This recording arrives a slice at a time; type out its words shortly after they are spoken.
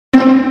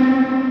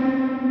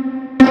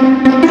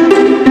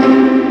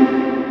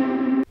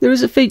There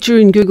is a feature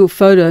in Google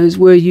Photos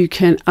where you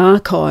can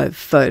archive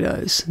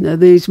photos. Now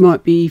these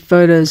might be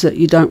photos that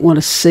you don't want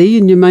to see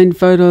in your main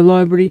photo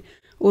library,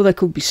 or they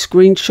could be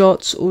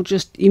screenshots or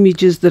just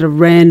images that are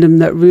random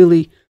that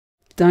really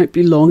don't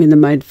belong in the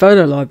main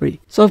photo library.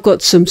 So I've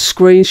got some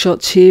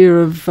screenshots here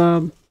of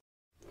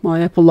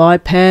my Apple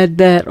iPad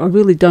that I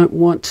really don't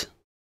want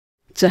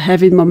to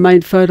have in my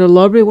main photo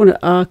library. I want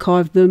to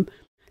archive them,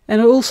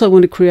 and I also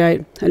want to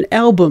create an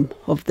album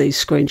of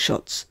these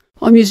screenshots.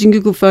 I'm using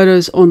Google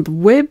Photos on the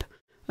web,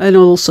 and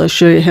I'll also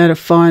show you how to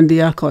find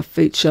the archive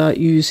feature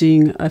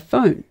using a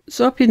phone.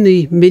 So up in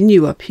the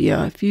menu up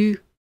here, if you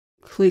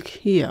click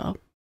here,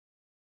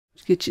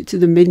 to get you to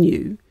the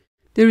menu,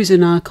 there is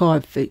an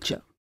archive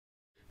feature.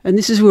 And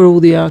this is where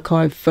all the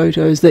archive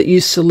photos that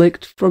you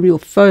select from your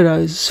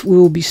photos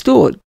will be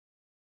stored.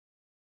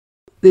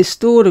 They're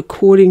stored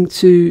according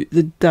to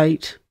the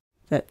date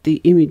that the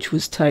image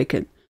was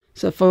taken.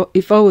 So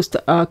if I was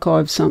to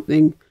archive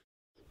something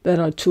that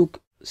I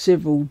took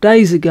several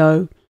days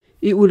ago,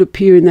 it would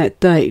appear in that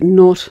date,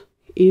 not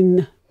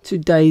in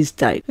today's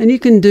date. And you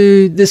can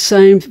do the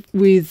same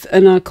with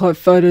an archive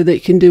photo that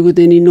you can do with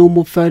any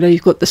normal photo.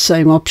 You've got the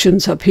same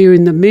options up here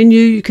in the menu.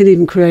 You can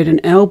even create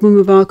an album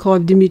of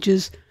archived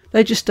images.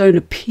 They just don't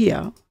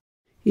appear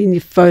in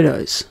your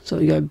photos. So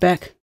you go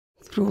back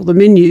through all the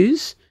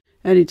menus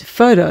and into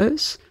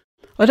photos.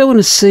 I don't want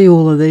to see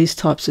all of these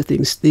types of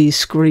things, these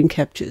screen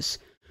captures.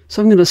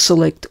 So I'm going to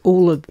select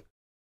all of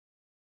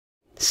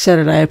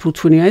Saturday, April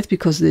 28th,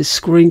 because there's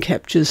screen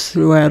captures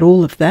throughout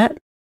all of that,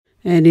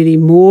 and any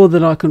more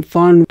that I can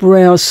find,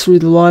 browse through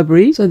the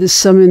library. So there's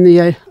some in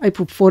the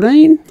April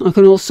 14. I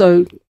can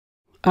also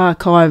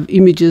archive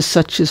images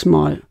such as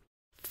my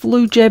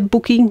flu jab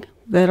booking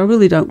that I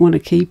really don't want to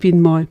keep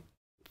in my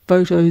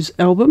photos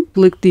album.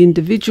 Select the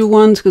individual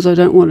ones because I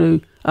don't want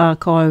to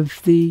archive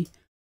the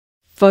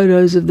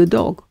photos of the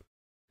dog.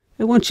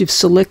 And once you've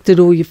selected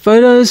all your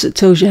photos, it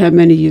tells you how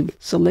many you've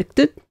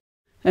selected.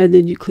 And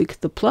then you click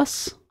the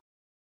plus,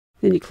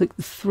 then you click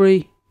the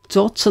three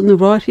dots on the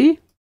right here,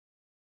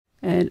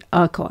 and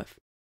archive.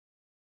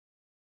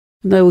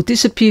 And they will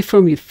disappear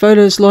from your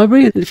photos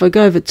library. And if I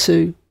go over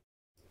to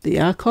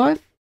the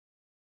archive,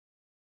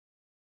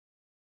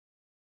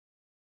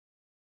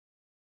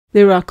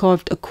 they're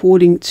archived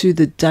according to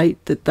the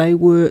date that they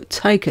were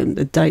taken,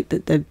 the date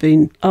that they've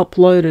been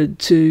uploaded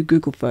to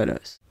Google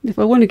Photos. If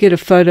I want to get a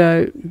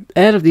photo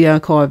out of the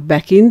archive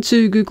back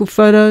into Google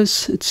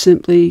Photos, it's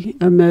simply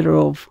a matter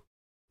of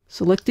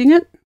selecting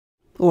it,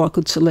 or I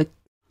could select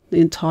the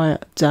entire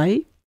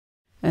day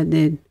and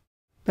then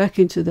back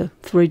into the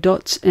three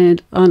dots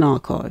and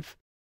unarchive.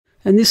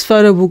 And this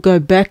photo will go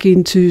back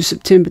into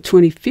September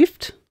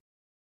 25th,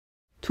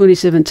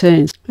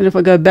 2017. And if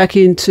I go back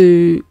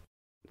into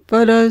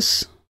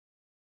Photos,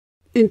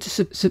 into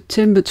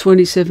September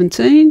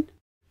 2017,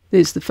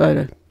 there's the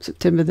photo,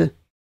 September the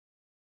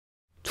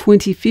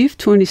 25th,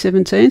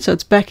 2017, so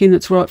it's back in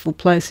its rightful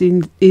place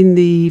in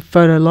the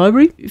photo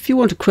library. If you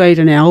want to create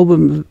an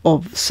album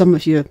of some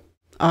of your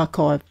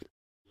archived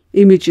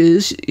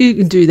images, you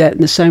can do that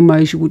in the same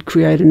way as you would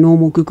create a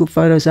normal Google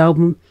Photos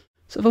album.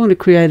 So if I want to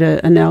create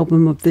an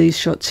album of these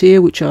shots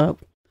here, which are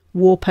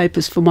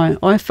wallpapers for my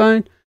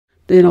iPhone,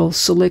 then I'll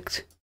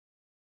select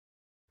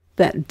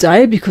that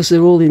day because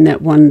they're all in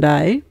that one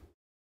day,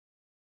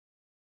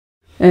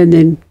 and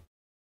then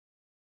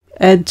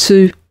add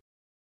to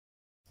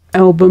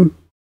album,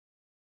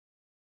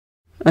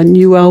 a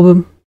new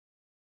album,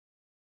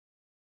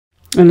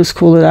 and let's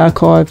call it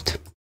archived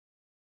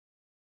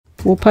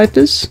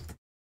wallpapers.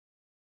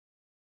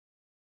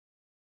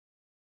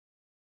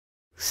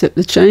 Accept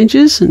the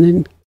changes and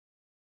then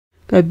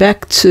go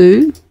back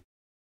to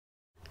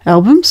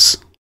albums,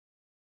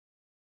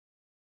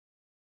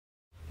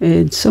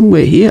 and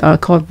somewhere here,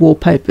 archive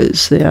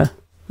wallpapers,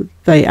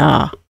 they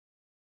are.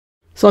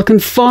 So I can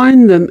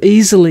find them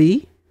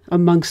easily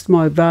amongst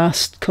my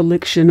vast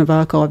collection of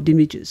archived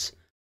images,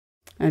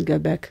 and go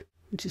back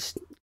just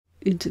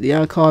into the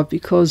archive,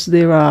 because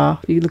there are,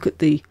 if you look at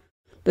the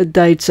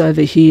dates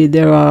over here,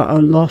 there are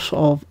a lot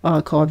of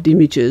archived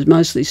images,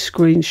 mostly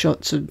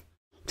screenshots of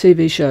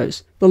TV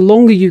shows. The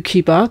longer you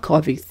keep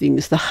archiving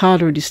things, the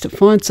harder it is to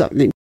find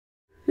something.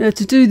 Now,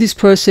 to do this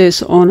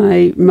process on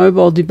a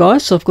mobile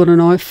device, I've got an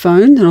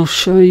iPhone and I'll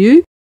show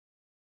you.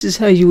 This is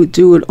how you would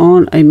do it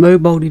on a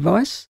mobile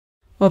device.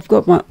 I've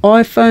got my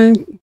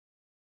iPhone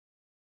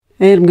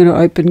and I'm going to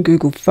open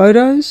Google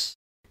Photos.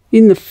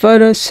 In the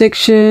Photos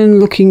section,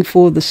 looking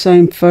for the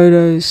same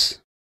photos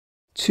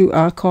to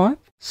archive.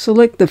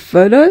 Select the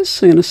photos.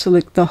 So I'm going to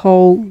select the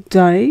whole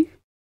day.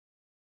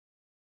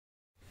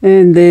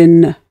 And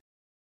then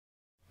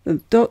the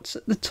dots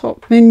at the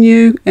top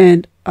menu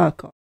and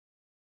archive.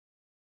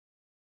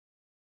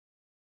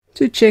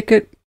 To check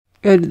it,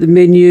 go to the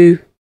menu,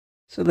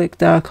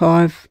 select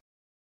archive,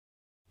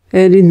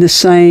 and in the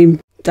same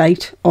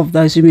date of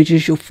those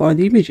images you'll find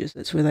the images.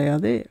 That's where they are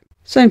there.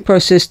 Same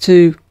process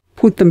to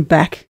put them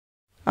back,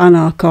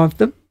 unarchive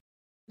them.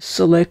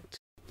 Select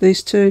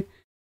these two,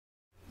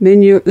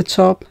 menu at the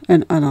top,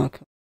 and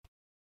unarchive.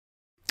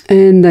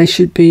 And they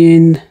should be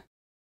in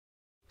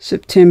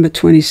September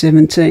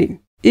 2017.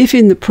 If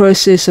in the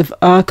process of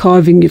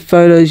archiving your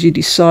photos you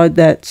decide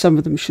that some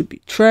of them should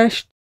be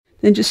trashed,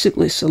 then just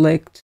simply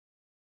select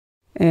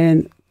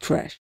and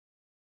trash.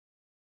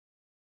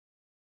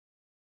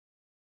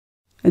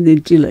 And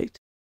then delete,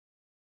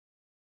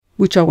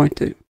 which I won't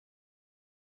do.